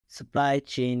supply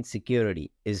chain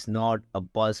security is not a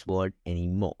buzzword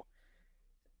anymore.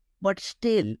 But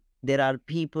still, there are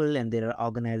people and there are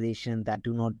organizations that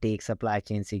do not take supply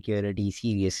chain security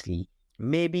seriously.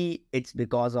 Maybe it's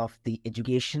because of the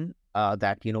education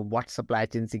that, what supply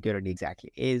chain security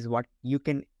exactly is, what you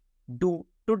can do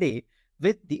today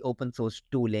with the open source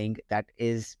tooling that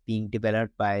is being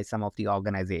developed by some of the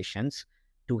organizations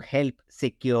to help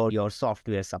secure your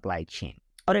software supply chain,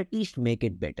 or at least make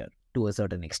it better to a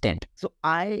certain extent. So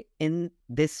in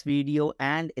this video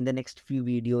and in the next few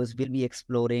videos, will be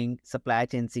exploring supply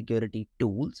chain security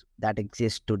tools that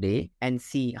exist today and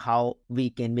see how we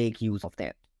can make use of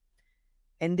them.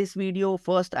 In this video,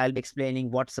 first, I'll be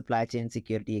explaining what supply chain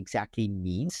security exactly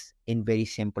means in very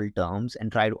simple terms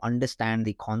and try to understand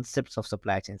the concepts of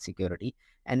supply chain security,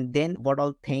 and then what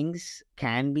all things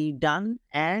can be done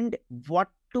and what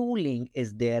tooling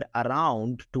is there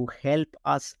around to help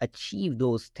us achieve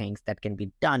those things that can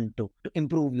be done to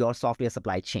improve your software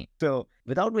supply chain. So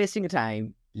without wasting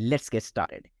time, let's get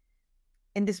started.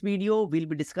 In this video, we'll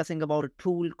be discussing about a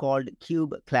tool called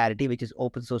KubeClarity, which is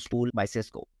open source tool by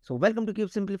Cisco. So welcome to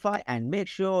Cube Simplify, and make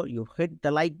sure you hit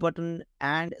the like button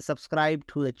and subscribe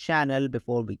to the channel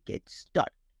before we get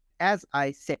started. As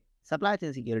I said, supply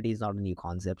chain security is not a new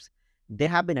concept. There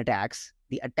have been attacks.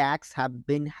 The attacks have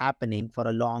been happening for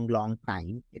a long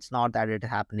time. It's not that it's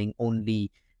happening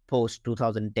only post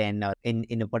 2010 or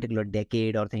in a particular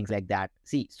decade or things like that.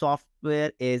 See,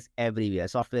 software is everywhere.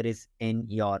 Software is in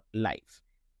your life,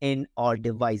 in all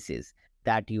devices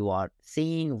that you are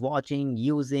seeing, watching,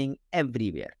 using,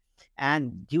 everywhere.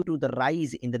 And due to the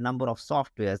rise in the number of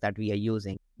softwares that we are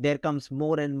using, there comes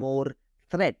more and more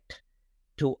threat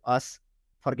to us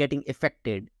for getting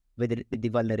affected with the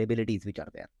vulnerabilities which are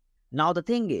there. Now, the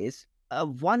thing is,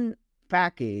 one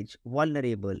package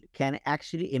vulnerable can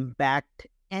actually impact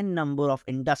n number of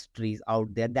industries out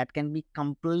there that can be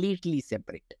completely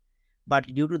separate. But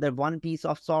due to that one piece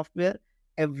of software,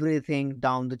 everything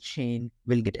down the chain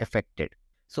will get affected.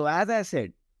 So as I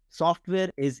said, software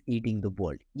is eating the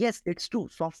world. Yes, it's true.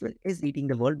 Software is eating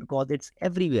the world because it's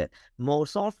everywhere. More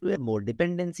software, more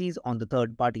dependencies on the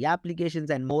third-party applications,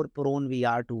 and more prone we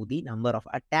are to the number of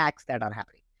attacks that are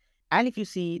happening. And if you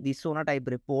see the Sonatype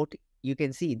report, you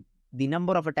can see the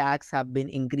number of attacks have been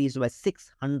increased by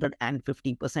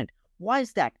 650%. Why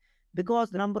is that? Because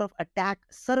the number of attack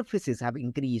surfaces have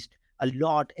increased a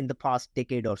lot in the past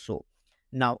decade or so.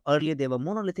 Now, earlier there were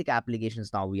monolithic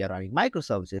applications. Now we are running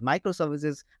microservices.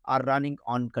 Microservices are running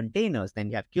on containers. Then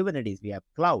we have Kubernetes, we have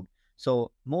cloud.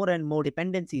 So more and more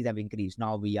dependencies have increased.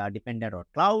 Now we are dependent on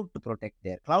cloud to protect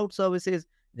their cloud services.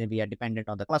 Then we are dependent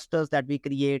on the clusters that we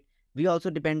create. We also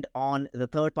depend on the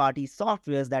third-party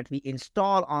softwares that we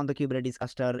install on the Kubernetes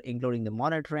cluster, including the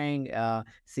monitoring,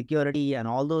 security, and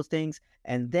all those things.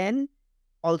 And then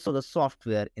also the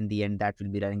software in the end that will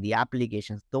be running the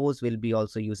applications. Those will be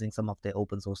also using some of the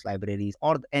open source libraries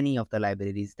or any of the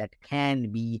libraries that can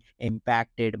be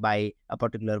impacted by a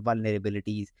particular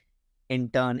vulnerabilities, in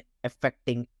turn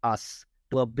affecting us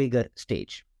to a bigger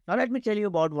stage. Now, let me tell you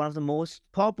about one of the most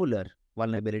popular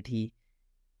vulnerability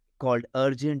called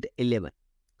Urgent 11.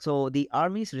 So the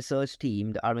Army's research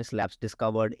team, the Army's labs,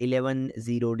 discovered 11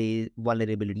 zero-day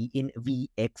vulnerability in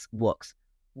VxWorks.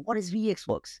 What is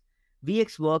VxWorks?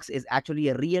 VxWorks is actually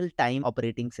a real-time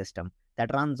operating system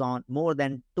that runs on more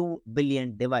than 2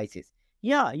 billion devices.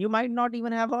 Yeah, you might not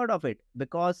even have heard of it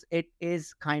because it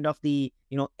is kind of the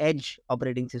edge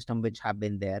operating system which have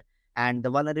been there. And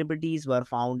the vulnerabilities were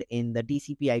found in the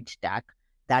TCP/IP stack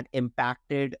that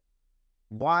impacted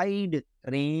wide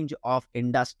range of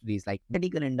industries like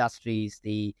medical industries,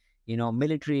 the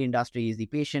military industries, the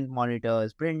patient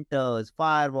monitors, printers,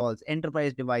 firewalls,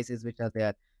 enterprise devices which are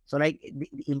there. So like the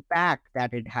impact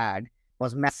that it had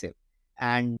was massive,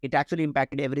 and it actually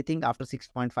impacted everything after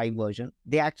 6.5 version.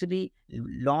 They actually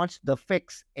launched the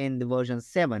fix in the version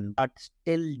 7, but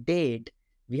still date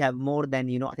we have more than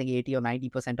I think 80 or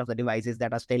 90% of the devices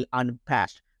that are still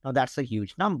unpatched. Now that's a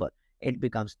huge number. It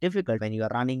becomes difficult when you are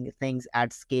running things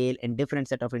at scale in different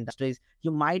set of industries.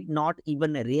 You might not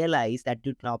even realize that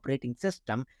due to an operating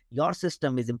system, your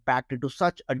system is impacted to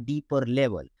such a deeper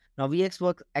level. Now,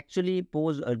 VxWorks actually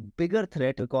pose a bigger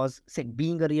threat because, say,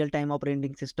 being a real-time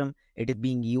operating system, it is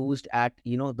being used at,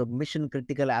 the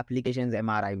mission-critical applications,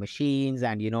 MRI machines,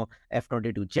 and,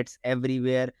 F-22 jets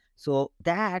everywhere. So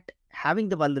that having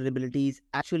the vulnerabilities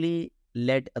actually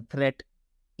led a threat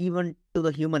even to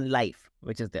the human life,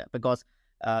 which is there. Because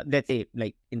let's say,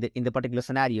 like in the particular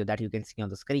scenario that you can see on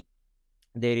the screen,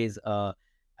 there is a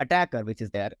attacker which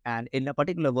is there, and in a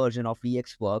particular version of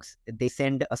VxWorks, they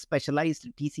send a specialized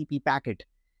TCP packet,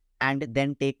 and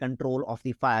then take control of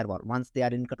the firewall. Once they are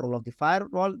in control of the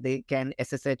firewall, they can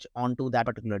SSH onto that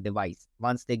particular device.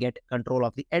 Once they get control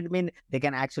of the admin, they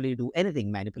can actually do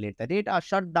anything, manipulate the data,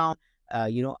 shut down,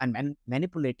 and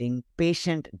manipulating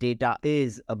patient data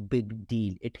is a big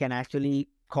deal. It can actually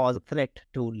cause a threat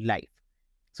to life.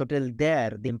 So till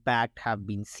there, the impact have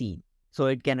been seen. So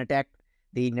it can attack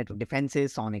the network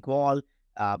defenses, sonic wall.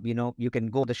 You can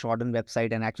go to the Shodan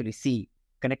website and actually see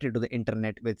connected to the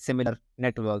internet with similar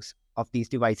networks of these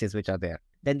devices which are there.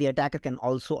 Then the attacker can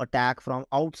also attack from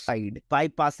outside,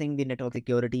 bypassing the network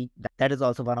security. That is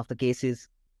also one of the cases.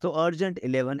 So Urgent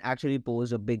 11 actually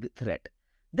posed a big threat.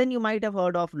 Then you might have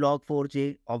heard of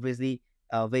Log4j, obviously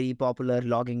a very popular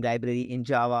logging library in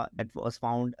Java that was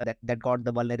found that got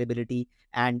the vulnerability,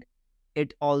 and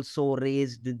it also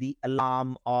raised the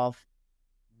alarm of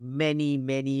many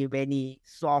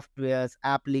softwares,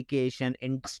 application,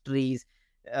 industries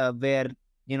where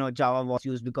Java was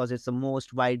used because it's the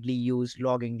most widely used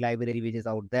logging library which is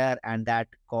out there, and that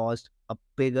caused a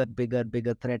bigger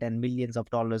threat, and millions of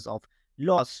dollars of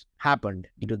loss happened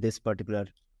due to this particular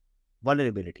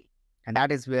vulnerability. And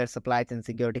that is where supply chain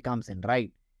security comes in,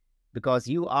 right? Because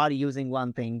you are using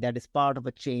one thing that is part of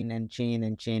a chain and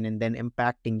then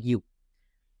impacting you.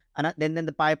 And then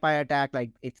the PiPy attack,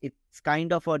 like it's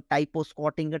kind of a typo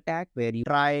squatting attack where you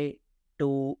try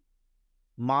to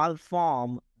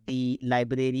malform the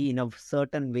library in a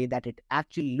certain way that it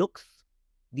actually looks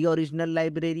the original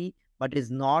library, but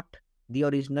is not the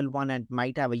original one, and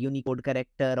might have a Unicode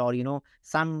character or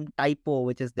some typo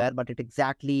which is there, but it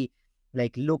exactly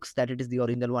like looks that it is the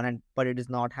original one, but it is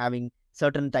not, having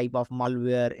certain type of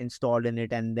malware installed in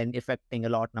it and then affecting a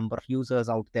lot number of users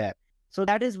out there. So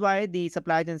that is why the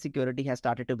supply chain security has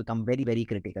started to become very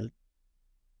critical.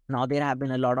 Now there have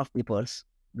been a lot of papers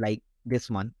like this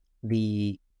one.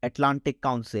 The Atlantic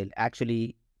Council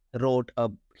actually wrote a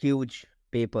huge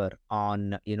paper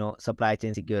on supply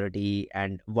chain security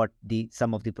and what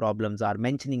some of the problems are,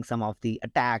 mentioning some of the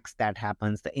attacks that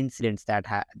happens, the incidents that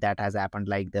has happened,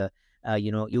 like the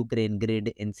Ukraine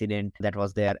grid incident that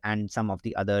was there, and some of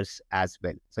the others as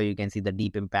well. So you can see the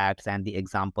deep impacts and the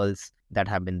examples that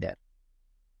have been there.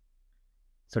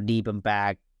 So deep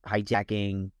impact,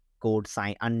 hijacking,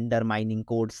 undermining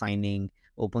code signing,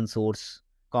 open source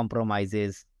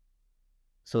compromises.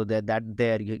 So that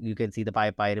there you can see the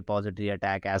PiPy repository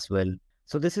attack as well.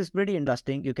 So this is pretty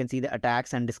interesting. You can see the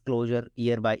attacks and disclosure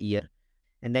year by year.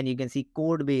 And then you can see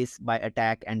code base by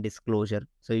attack and disclosure.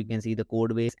 So you can see the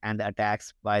code base and the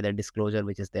attacks by the disclosure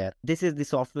which is there. This is the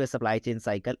software supply chain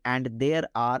cycle, and there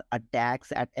are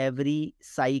attacks at every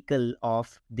cycle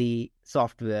of the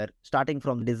software, starting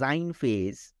from design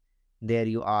phase, there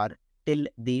you are, till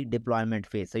the deployment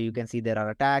phase. So you can see there are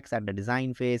attacks at the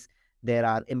design phase, there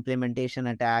are implementation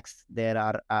attacks, there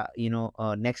are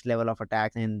next level of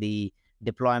attacks in the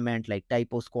deployment, like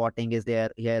typo squatting is there,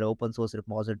 here open source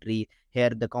repository, here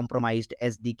the compromised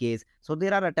SDKs. So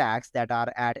there are attacks that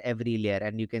are at every layer,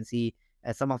 and you can see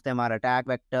some of them are attack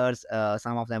vectors,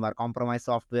 some of them are compromised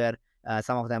software,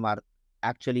 some of them are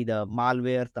actually the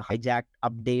malware, the hijacked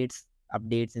updates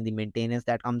in the maintenance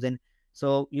that comes in.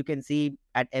 So you can see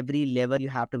at every level you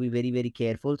have to be very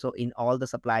careful. So in all the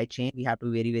supply chain, we have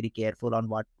to be very careful on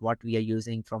what we are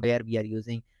using, from where we are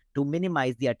using, to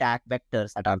minimize the attack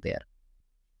vectors that are there.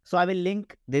 So I will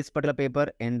link this particular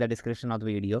paper in the description of the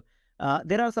video.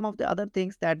 There are some of the other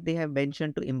things that they have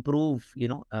mentioned to improve,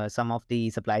 some of the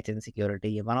supply chain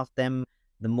security. One of them,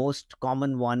 the most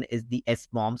common one, is the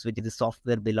SBOMs, which is the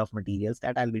software bill of materials,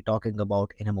 that I'll be talking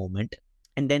about in a moment.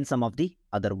 And then some of the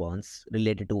other ones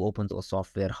related to open source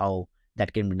software, how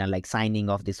that can be done, like signing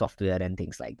of the software and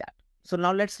things like that. So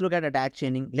now let's look at attack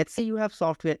chaining. Let's say you have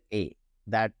software A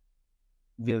that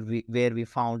where we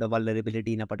found a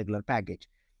vulnerability in a particular package,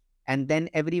 and then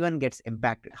everyone gets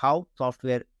impacted. How?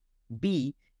 Software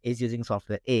B is using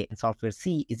software A and software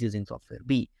C is using software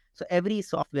B. So every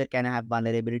software can have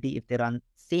vulnerability if they run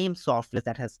same software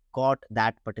that has got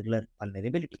that particular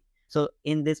vulnerability. So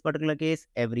in this particular case,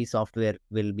 every software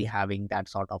will be having that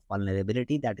sort of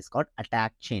vulnerability that is called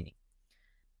attack chaining.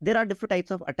 There are different types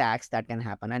of attacks that can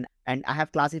happen, and I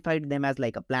have classified them as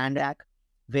like a planned attack,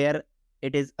 where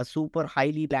it is a super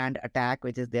highly planned attack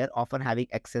which is there, often having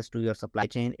access to your supply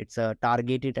chain. It's a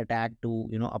targeted attack to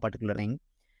a particular thing.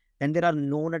 Then there are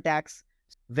known attacks,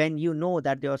 when you know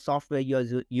that your software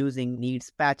you're using needs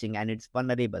patching and it's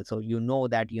vulnerable. So you know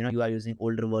that you are using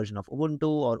older version of Ubuntu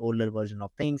or older version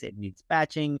of things, it needs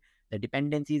patching, the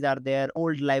dependencies are there,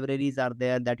 old libraries are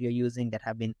there that you're using that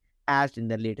have been patched in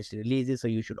the latest releases, so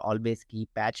you should always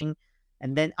keep patching.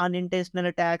 And then unintentional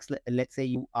attacks, let's say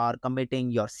you are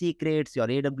committing your secrets, your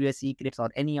AWS secrets, or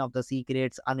any of the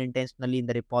secrets unintentionally in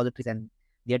the repositories, and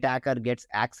the attacker gets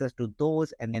access to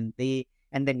those, and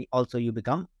then also you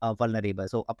become vulnerable.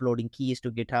 So uploading keys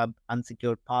to GitHub,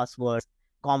 unsecured passwords,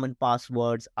 common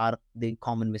passwords are the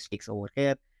common mistakes over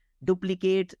here.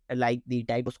 Duplicate, like the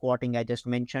typo squatting I just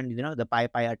mentioned, the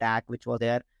PiPy attack which was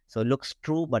there. So looks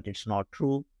true, but it's not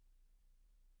true.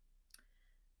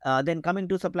 Then coming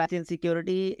to supply chain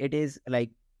security, it is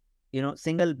like,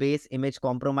 single base image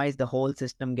compromise, the whole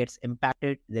system gets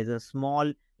impacted. There's a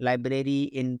small library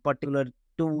in particular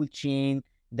tool chain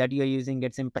that you're using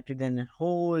gets impacted, and the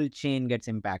whole chain gets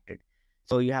impacted.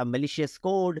 So you have malicious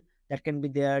code that can be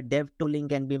there, dev tooling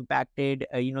can be impacted,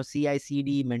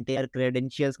 CI/CD, maintainer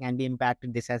credentials can be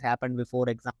impacted. This has happened before,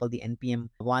 example, the NPM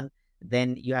one.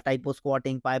 Then you have typo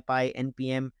squatting, PiPy,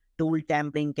 NPM, tool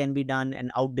tampering can be done,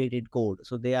 and outdated code.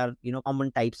 So they are,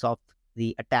 common types of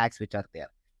the attacks which are there.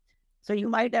 So you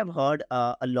might have heard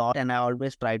a lot, and I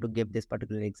always try to give this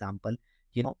particular example.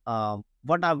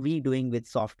 What are we doing with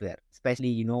software?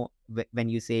 Especially, when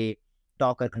you say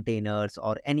Docker containers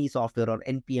or any software or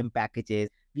NPM packages,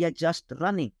 we are just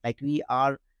running, like we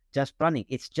are just running.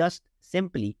 It's just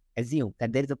simply assume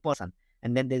that there is a person,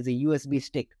 and then there's a USB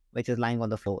stick which is lying on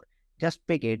the floor. Just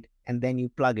pick it, and then you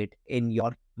plug it in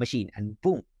your machine, and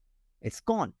boom, it's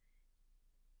gone.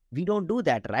 We don't do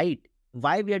that, right?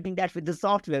 Why we are doing that with the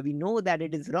software? We know that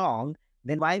it is wrong.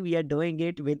 Then why we are doing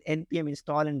it with npm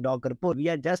install and docker pull? We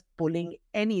are just pulling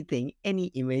anything, any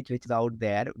image which is out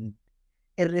there,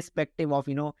 irrespective of,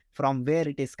 from where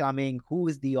it is coming, who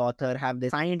is the author, have they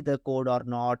signed the code or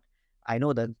not. I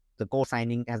know that the code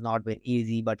signing has not been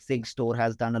easy, but SigStore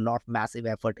has done a lot of massive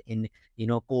effort in,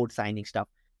 code signing stuff.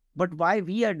 But why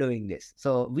we are doing this?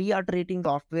 So we are treating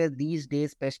software these days,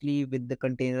 especially with the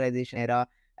containerization era,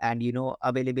 and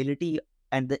availability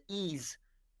and the ease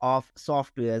of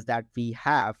softwares that we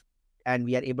have, and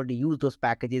we are able to use those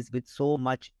packages with so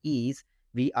much ease.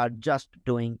 We are just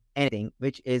doing anything,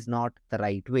 which is not the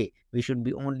right way. We should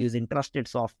be only using trusted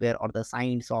software or the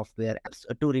signed software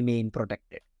to remain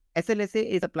protected. SLSA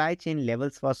is supply chain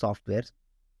levels for software.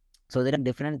 So there are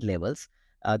different levels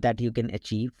that you can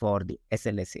achieve for the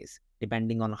SLSAs,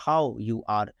 depending on how you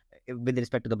are with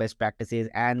respect to the best practices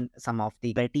and some of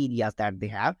the criteria that they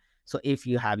have. So if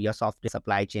you have your software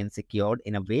supply chain secured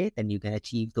in a way, then you can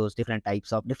achieve those different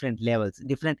types of different levels,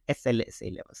 different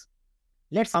SLSA levels.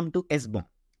 Let's come to SBOM.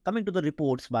 Coming to the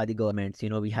reports by the governments,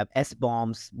 we have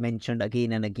SBOMs mentioned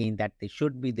again and again that they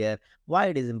should be there. Why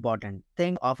it is important?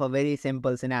 Think of a very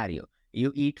simple scenario.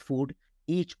 You eat food.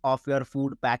 Each of your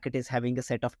food packet is having a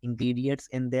set of ingredients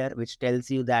in there, which tells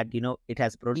you that, it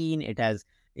has protein, it has,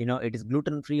 it is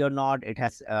gluten-free or not, it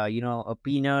has,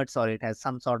 peanuts, or it has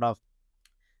some sort of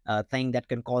thing that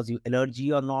can cause you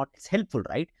allergy or not. It's helpful,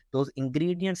 right? Those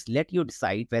ingredients let you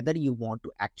decide whether you want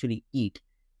to actually eat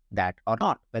that or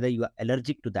not, whether you are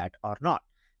allergic to that or not.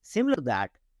 Similar to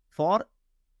that, for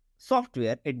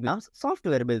software, it becomes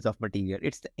software bills of material.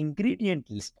 It's the ingredient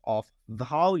list of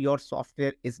how your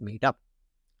software is made up.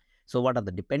 So what are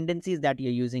the dependencies that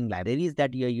you're using, libraries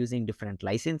that you're using, different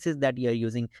licenses that you're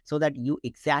using, so that you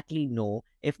exactly know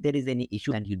if there is any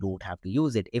issue and you don't have to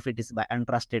use it. If it is by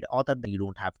untrusted author, then you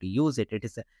don't have to use it.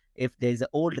 If there's an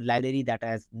old library that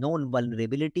has known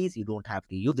vulnerabilities, you don't have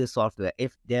to use this software.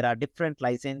 If there are different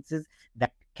licenses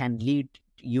that can lead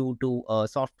you to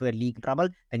software leak trouble,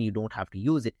 then you don't have to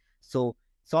use it. So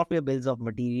software bills of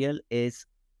material is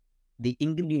the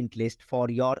ingredient list for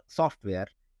your software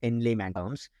in layman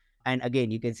terms. And again,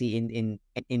 you can see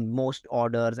in most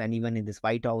orders, and even in this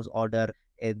White House order,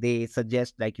 they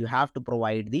suggest like you have to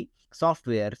provide the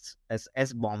softwares as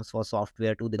SBOMs for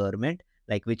software to the government,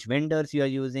 like which vendors you are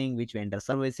using, which vendor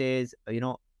services,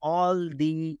 all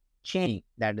the chain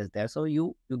that is there. So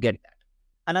you get that.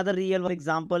 Another real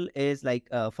example is like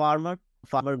a farmer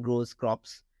grows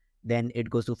crops. Then it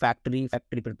goes to factory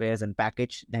prepares and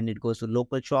package. Then it goes to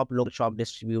local shop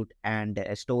distribute and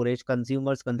storage.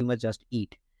 Consumers just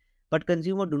eat. But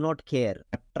consumer do not care,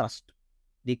 trust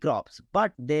the crops.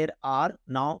 But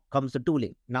now comes the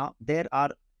tooling. Now there are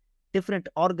different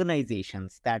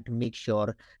organizations that make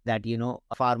sure that,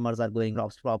 farmers are growing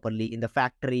crops properly. In the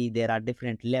factory, there are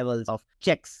different levels of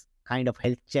checks, kind of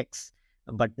health checks,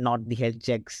 but not the health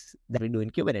checks that we do in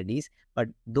Kubernetes, but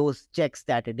those checks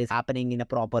that it is happening in a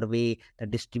proper way, the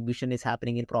distribution is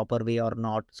happening in proper way or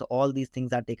not. So all these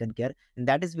things are taken care. And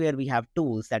that is where we have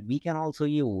tools that we can also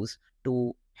use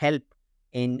to help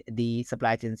in the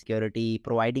supply chain security,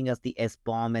 providing us the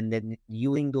SBOM, and then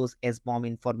using those SBOM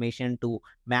information to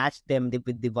match them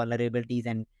with the vulnerabilities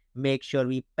and make sure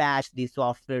we patch the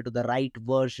software to the right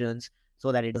versions,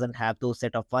 so that it doesn't have those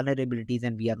set of vulnerabilities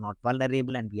and we are not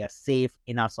vulnerable and we are safe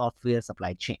in our software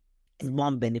supply chain.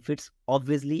 SBOM benefits.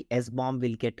 Obviously, SBOM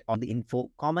will get all the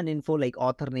info, common info like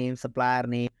author name, supplier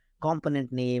name,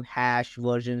 component name, hash,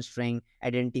 version string,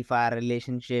 identifier,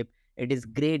 relationship. It is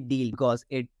great deal because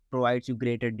it provides you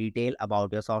greater detail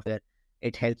about your software.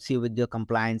 It helps you with your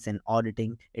compliance and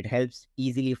auditing. It helps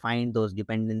easily find those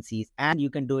dependencies, and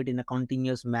you can do it in a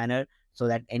continuous manner so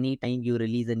that anytime you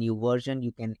release a new version,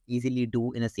 you can easily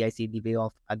do in a CI/CD way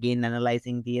of again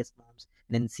analyzing the SBOMs,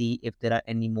 then see if there are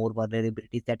any more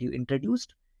vulnerabilities that you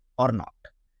introduced or not.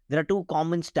 There are two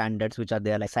common standards which are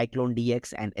there, like Cyclone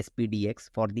DX and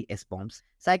SPDX for the SBOMs.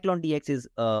 Cyclone DX is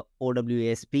a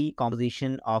OWASP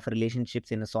composition of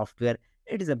relationships in a software.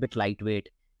 It is a bit lightweight.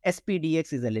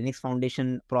 SPDX is a Linux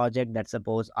Foundation project that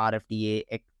supports RFDA,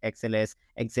 XLS,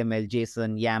 XML,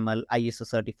 JSON, YAML, ISO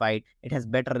certified. It has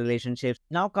better relationships.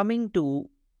 Now coming to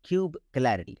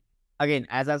KubeClarity. Again,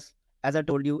 as I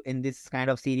told you, in this kind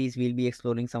of series, we'll be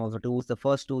exploring some of the tools. The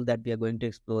first tool that we are going to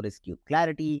explore is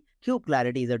KubeClarity.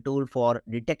 KubeClarity is a tool for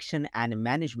detection and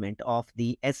management of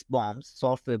the SBOMs,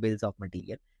 software bills of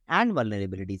material, and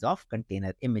vulnerabilities of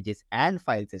container images and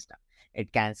file system.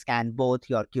 It can scan both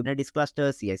your Kubernetes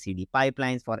clusters, CI/CD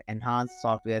pipelines for enhanced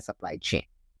software supply chain.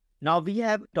 Now we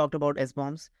have talked about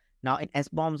SBOMs. Now in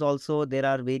SBOMs also, there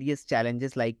are various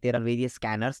challenges, like there are various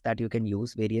scanners that you can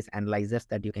use, various analyzers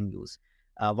that you can use.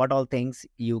 What all things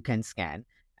you can scan,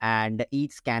 and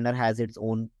each scanner has its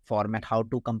own format, how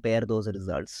to compare those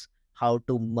results, how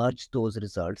to merge those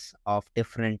results of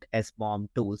different SBOM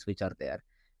tools which are there,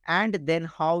 and then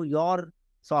how your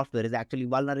software is actually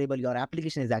vulnerable, your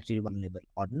application is actually vulnerable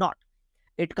or not.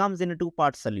 It comes in a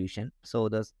two-part solution. So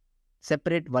the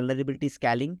separate vulnerability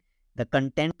scanning, the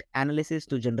content analysis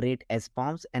to generate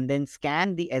SBOMs, and then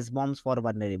scan the SBOMs for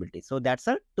vulnerability. So that's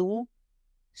a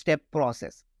two-step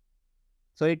process.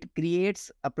 So it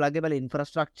creates a pluggable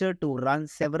infrastructure to run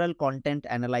several content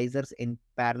analyzers in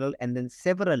parallel and then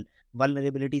several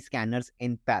vulnerability scanners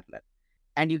in parallel.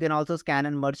 And you can also scan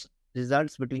and merge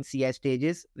results between CI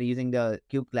stages using the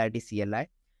KubeClarity CLI.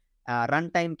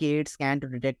 Runtime k8 scan to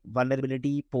detect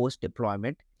vulnerability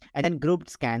post-deployment, and then grouped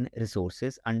scan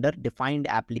resources under defined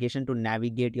application to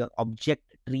navigate your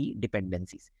object tree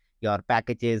dependencies, your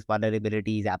packages,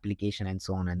 vulnerabilities, application, and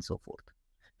so on and so forth.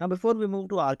 Now, before we move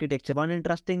to architecture, one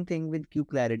interesting thing with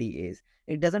KubeClarity is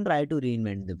it doesn't try to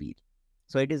reinvent the wheel.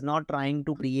 So it is not trying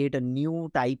to create a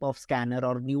new type of scanner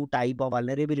or new type of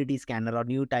vulnerability scanner or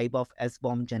new type of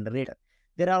SBOM generator.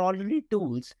 There are already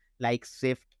tools like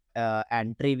Swift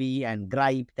and Trivy and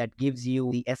Gripe that gives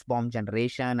you the SBOM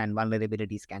generation and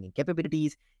vulnerability scanning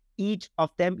capabilities. Each of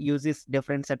them uses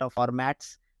different set of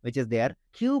formats which is there.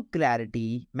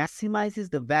 KubeClarity maximizes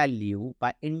the value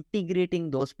by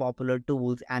integrating those popular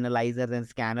tools, analyzers, and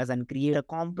scanners and create a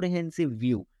comprehensive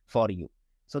view for you.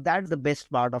 So that's the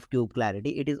best part of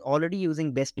KubeClarity. It is already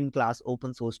using best-in-class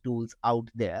open source tools out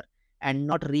there and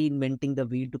not reinventing the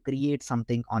wheel to create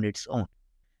something on its own.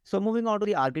 So moving on to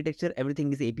the architecture,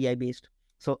 everything is API based.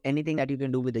 So anything that you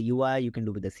can do with the UI, you can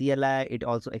do with the CLI. It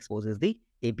also exposes the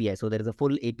API. So there is a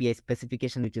full API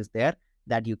specification which is there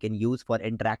that you can use for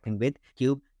interacting with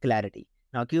KubeClarity.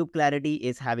 Now KubeClarity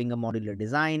is having a modular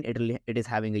design. It is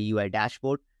having a UI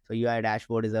dashboard. So UI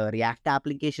dashboard is a React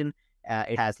application.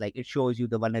 It shows you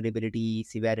the vulnerability,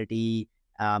 severity,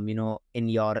 in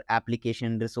your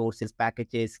application, resources,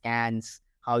 packages, scans,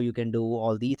 how you can do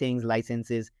all these things,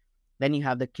 licenses. Then you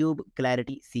have the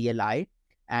KubeClarity CLI,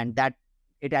 and that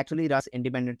it actually runs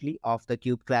independently of the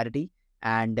KubeClarity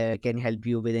and can help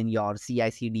you within your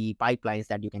CI/CD pipelines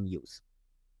that you can use.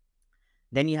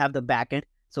 Then you have the backend.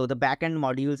 So the backend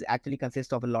modules actually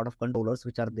consist of a lot of controllers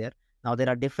which are there. Now there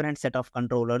are different set of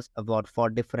controllers for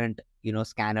different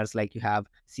scanners, like you have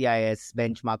CIS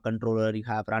benchmark controller, you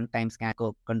have runtime scan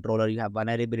controller, you have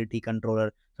vulnerability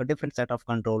controller. So different set of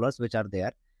controllers which are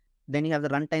there. Then you have the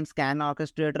runtime scan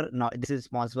orchestrator. Now this is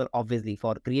responsible obviously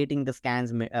for creating the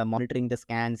scans, monitoring the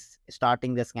scans,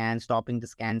 starting the scans, stopping the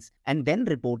scans, and then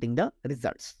reporting the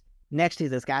results. Next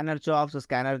is the scanner job. So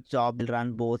scanner job will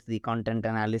run both the content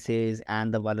analysis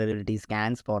and the vulnerability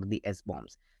scans for the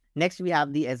SBOMs. Next we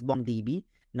have the SBOM DB.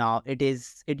 Now it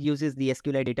uses the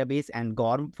SQLite database and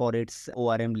GORM for its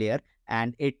ORM layer,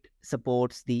 and it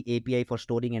supports the API for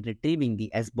storing and retrieving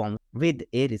the SBOM with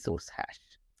a resource hash.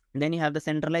 Then you have the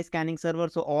centralized scanning server.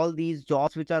 So all these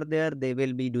jobs which are there, they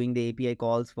will be doing the API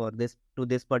calls for this to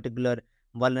this particular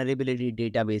vulnerability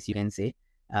database, you can say,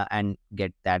 and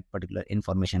get that particular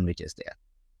information which is there.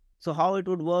 So how it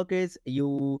would work is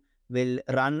you will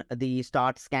run the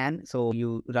start scan. So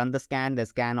you run the scan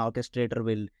orchestrator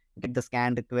will get the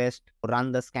scan request,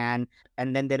 run the scan,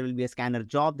 and then there will be a scanner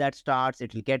job that starts.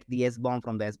 It will get the SBOM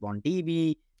from the SBOM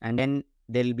DB, and then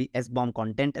there will be SBOM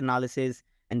content analysis.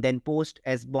 And then post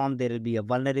SBOM, there will be a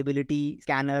vulnerability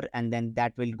scanner, and then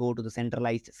that will go to the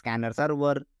centralized scanner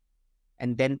server.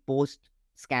 And then post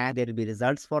scan, there will be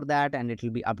results for that, and it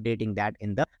will be updating that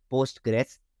in the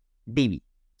Postgres DB.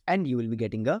 And you will be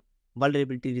getting a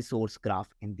vulnerability resource graph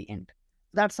in the end.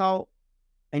 That's how,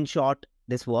 in short,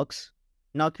 this works.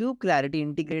 Now, KubeClarity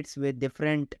integrates with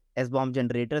different SBOM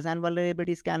generators and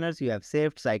vulnerability scanners. You have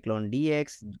Sift, Cyclone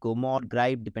DX, GoMod,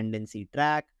 Gripe, Dependency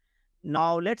Track.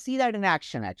 Now, let's see that in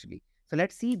action, actually. So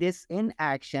let's see this in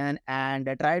action and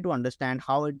try to understand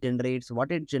how it generates,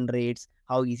 what it generates,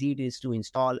 how easy it is to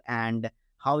install, and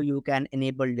how you can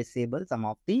enable, disable some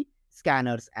of the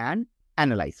scanners and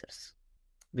analyzers.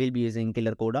 We'll be using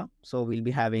Killer Coda. So we'll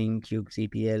be having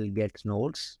kubectl get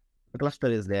nodes. The cluster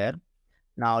is there.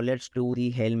 Now let's do the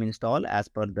Helm install as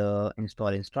per the install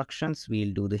instructions.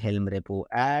 We'll do the Helm repo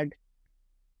add.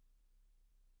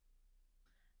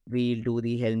 We'll do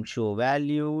the Helm show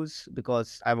values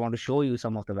because I want to show you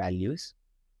some of the values.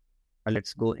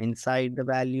 Let's go inside the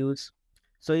values.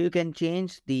 So you can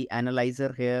change the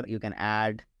analyzer here. You can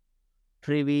add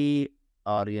Trivy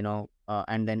or,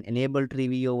 and then enable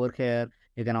Trivy over here.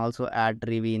 You can also add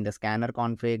Trivy in the scanner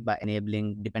config by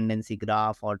enabling dependency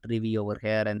graph or Trivy over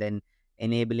here, and then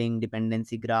enabling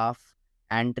dependency graph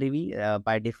and Trivy.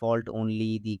 By default,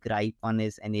 only the Gripe one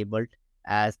is enabled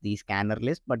as the scanner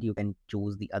list, but you can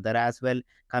choose the other as well.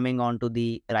 Coming on to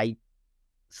the Gripe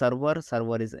server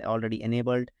is already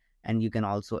enabled, and you can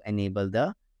also enable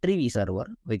the Trivy server,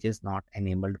 which is not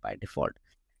enabled by default.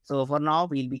 So for now,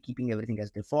 we'll be keeping everything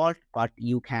as default, but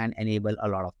you can enable a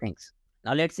lot of things.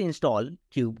 Now let's install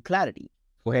KubeClarity.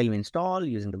 So Helm install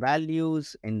using the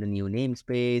values in the new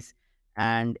namespace,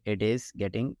 and it is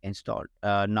getting installed.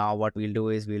 Now what we'll do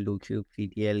is we'll do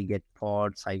kubectl get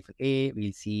pods -a.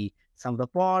 We'll see some of the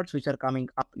pods which are coming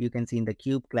up. You can see in the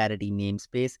KubeClarity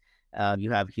namespace.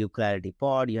 You have KubeClarity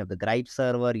pod, you have the Gripe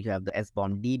server, you have the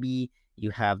SBOM DB,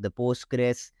 you have the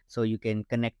Postgres. So you can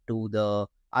connect to the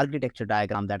architecture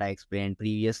diagram that I explained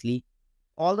previously.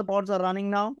 All the pods are running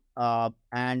now.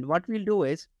 And what we'll do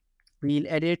is we'll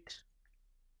edit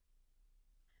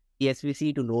the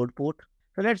SVC to node port.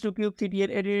 So let's do kubectl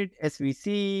edit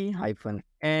SVC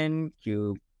 -n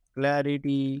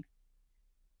KubeClarity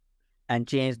and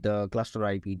change the cluster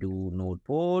IP to node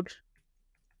port.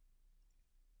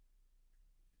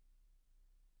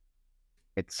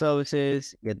 Get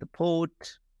services, get the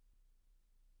port.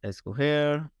 Let's go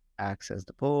here, access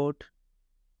the port,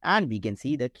 and we can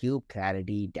see the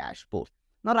KubeClarity dashboard.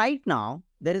 Now, right now,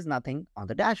 there is nothing on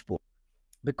the dashboard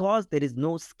because there is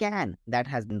no scan that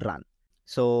has been run.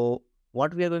 So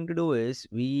what we are going to do is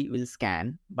we will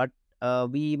scan, but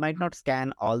we might not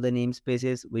scan all the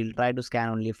namespaces. We'll try to scan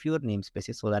only a few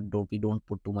namespaces so that we don't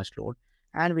put too much load.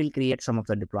 And we'll create some of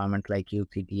the deployment like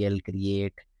kubectl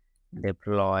create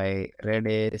deploy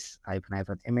redis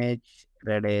 -image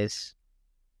redis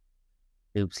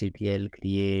kubectl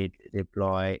create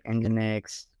deploy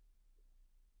nginx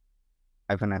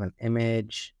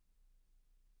 -image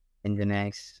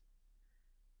nginx.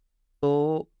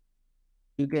 So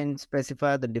you can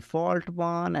specify the default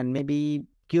one and maybe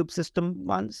kube system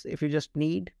ones if you just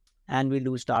need, and we'll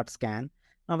do start scan.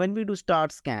 Now when we do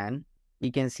start scan, we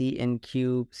can see in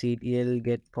kubectl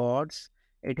get pods,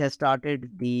 it has started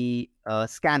the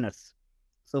scanners.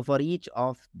 So for each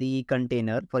of the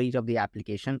container, for each of the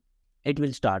application, it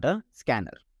will start a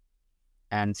scanner.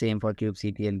 And same for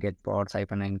kubectl get pods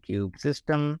 -n kube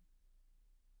system.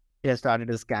 It has started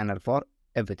a scanner for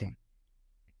everything.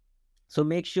 So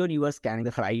make sure you are scanning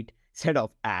the right set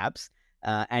of apps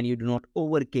and you do not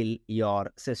overkill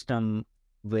your system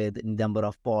with number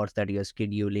of pods that you are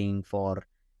scheduling for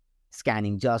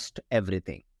scanning just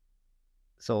everything.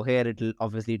 So here it will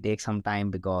obviously take some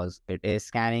time because it is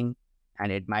scanning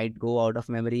and it might go out of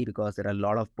memory because there are a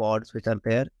lot of pods which are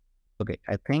there. Okay,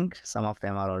 I think some of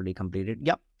them are already completed.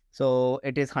 Yep. So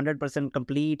it is 100%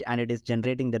 complete and it is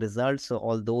generating the results. So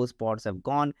all those pods have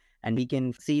gone, and we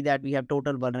can see that we have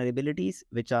total vulnerabilities,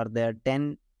 which are there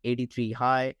 10, 83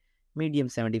 high, medium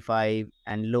 75,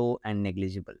 and low and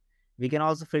negligible. We can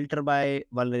also filter by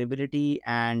vulnerability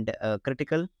and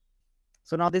critical.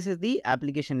 So now this is the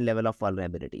application level of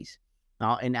vulnerabilities.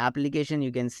 Now in application,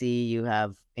 you can see you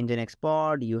have Nginx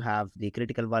pod, you have the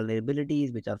critical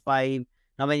vulnerabilities, which are 5.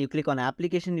 Now, when you click on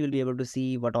application, you'll be able to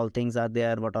see what all things are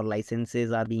there, what all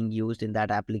licenses are being used in that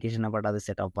application, and what are the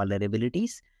set of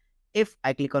vulnerabilities. If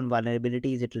I click on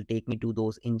vulnerabilities, it will take me to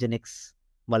those Nginx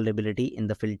vulnerability in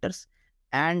the filters.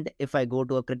 And if I go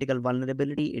to a critical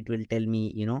vulnerability, it will tell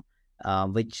me,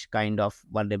 which kind of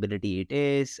vulnerability it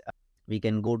is. We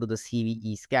can go to the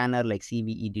CVE scanner, like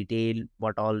CVE detail,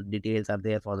 what all details are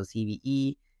there for the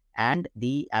CVE, and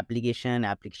the application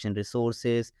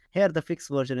resources. Here, the fixed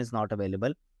version is not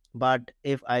available. But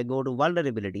if I go to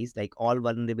vulnerabilities, like all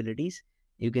vulnerabilities,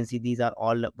 you can see these are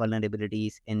all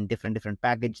vulnerabilities in different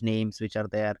package names which are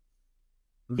there.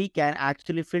 We can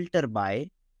actually filter by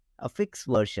a fixed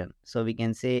version. So we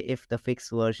can say if the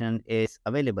fixed version is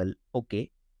available,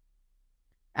 okay.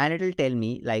 And it will tell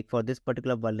me, like, for this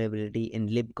particular vulnerability in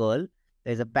libcurl,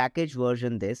 there's a package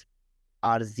version this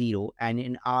R0, and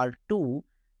in R2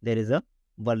 there is a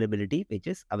vulnerability which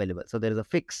is available. So there is a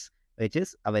fix which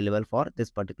is available for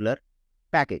this particular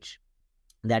package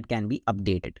that can be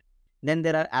updated. Then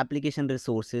there are application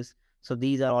resources. So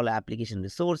these are all application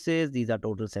resources. These are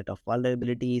total set of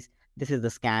vulnerabilities. This is the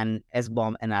scan,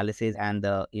 SBOM analysis, and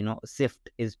the SIFT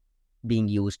is being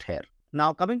used here.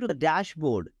 Now coming to the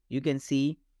dashboard, you can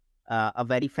see a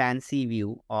very fancy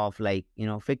view of, like,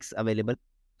 fix available.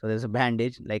 So there's a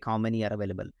bandage, like how many are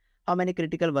available, how many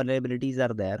critical vulnerabilities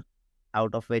are there,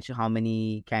 out of which how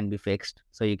many can be fixed.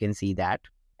 So you can see that.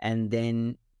 And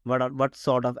then what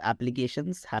sort of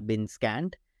applications have been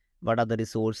scanned, what are the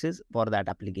resources for that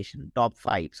application, top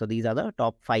 5. So these are the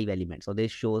top 5 elements. So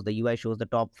this shows, the UI shows the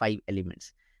top 5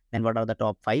 elements. Then what are the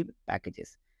top 5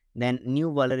 packages. Then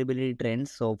new vulnerability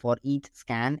trends. So for each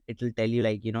scan, it will tell you,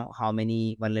 like, how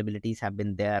many vulnerabilities have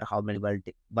been there, how many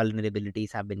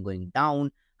vulnerabilities have been going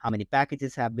down, how many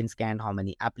packages have been scanned, how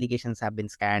many applications have been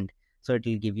scanned. So it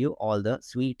will give you all the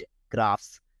sweet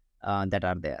graphs that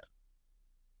are there.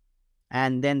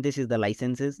 And then this is the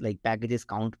licenses, like packages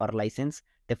count per license,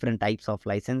 different types of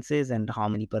licenses, and how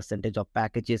many percentage of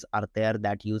packages are there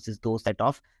that uses those set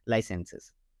of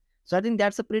licenses. So I think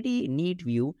that's a pretty neat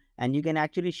view, and you can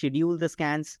actually schedule the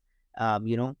scans,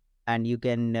 and you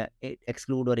can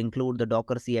exclude or include the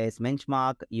Docker CIS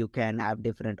benchmark. You can have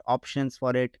different options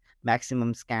for it,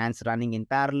 maximum scans running in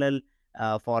parallel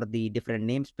for the different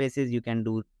namespaces. You can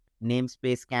do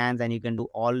namespace scans, and you can do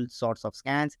all sorts of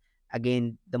scans.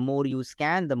 Again, the more you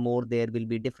scan, the more there will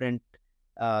be different,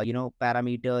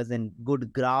 parameters and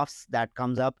good graphs that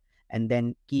comes up, and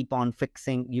then keep on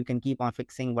fixing. You can keep on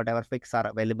fixing whatever fix are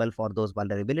available for those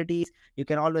vulnerabilities. You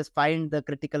can always find the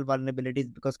critical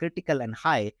vulnerabilities, because critical and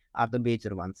high are the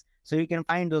major ones. So you can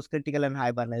find those critical and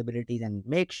high vulnerabilities and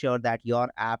make sure that your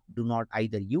app do not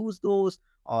either use those,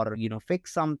 or,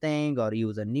 fix something, or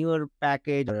use a newer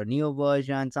package or a newer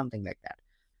version, something like that.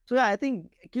 So yeah, I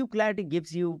think KubeClarity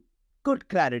gives you good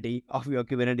clarity of your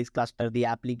Kubernetes cluster, the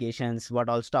applications, what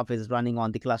all stuff is running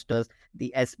on the clusters,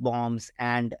 the SBOMs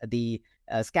and the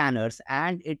scanners.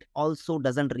 And it also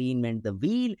doesn't reinvent the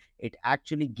wheel. It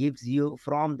actually gives you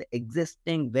from the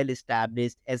existing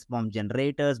well-established SBOM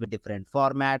generators with different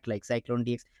format like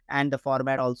CycloneDX, and the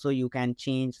format also you can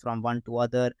change from one to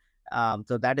other.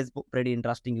 So that is pretty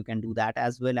interesting. You can do that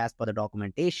as well as per the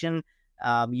documentation.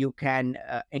 You can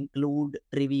include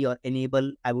Trivy or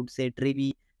enable, I would say,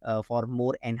 Trivy for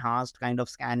more enhanced kind of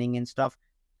scanning and stuff.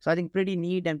 So I think pretty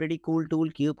neat and pretty cool tool,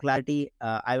 KubeClarity.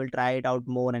 I will try it out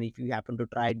more. And if you happen to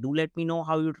try it, do let me know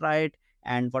how you try it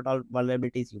and what all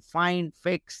vulnerabilities you find,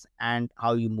 fix, and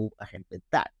how you move ahead with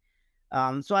that.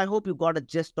 So I hope you got a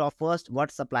gist of first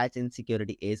what supply chain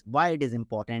security is, why it is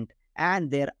important, and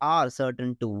there are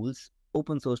certain tools,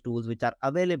 open source tools, which are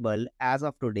available as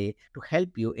of today to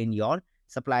help you in your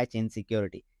supply chain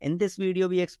security. In this video,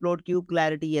 we explored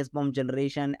KubeClarity, SBOM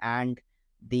generation, and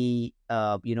the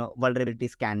vulnerability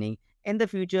scanning. In the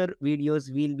future videos,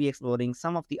 we'll be exploring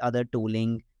some of the other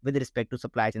tooling with respect to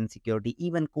supply chain security,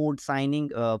 even code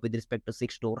signing with respect to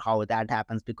Sigstore, how that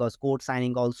happens, because code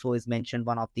signing also is mentioned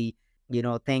one of the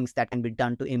things that can be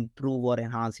done to improve or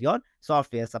enhance your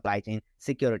software supply chain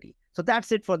security. So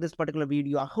that's it for this particular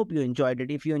video. I hope you enjoyed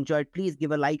it. If you enjoyed, please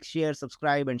give a like, share,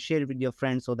 subscribe, and share it with your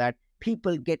friends so that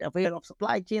people get aware of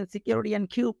supply chain security and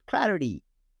KubeClarity.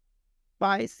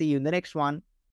 Bye. See you in the next one.